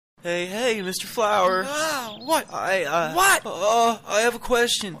Hey, Mr. Flower. What? What? I have a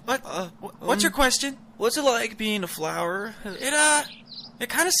question. What? What's your question? What's it like being a flower? It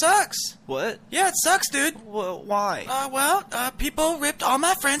kind of sucks. What? Yeah, it sucks, dude. Well, why? People ripped all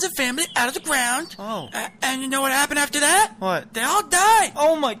my friends and family out of the ground. Oh. And you know what happened after that? What? They all died.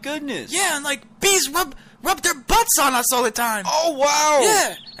 Oh my goodness. Yeah, and like bees rub their butts on us all the time. Oh wow.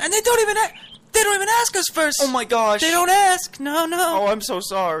 Yeah, and they don't even ask us first. Oh my gosh. They don't ask. No. Oh, I'm so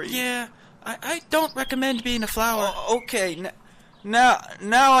sorry. Yeah, I don't recommend being a flower. Okay. Now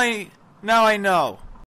I know.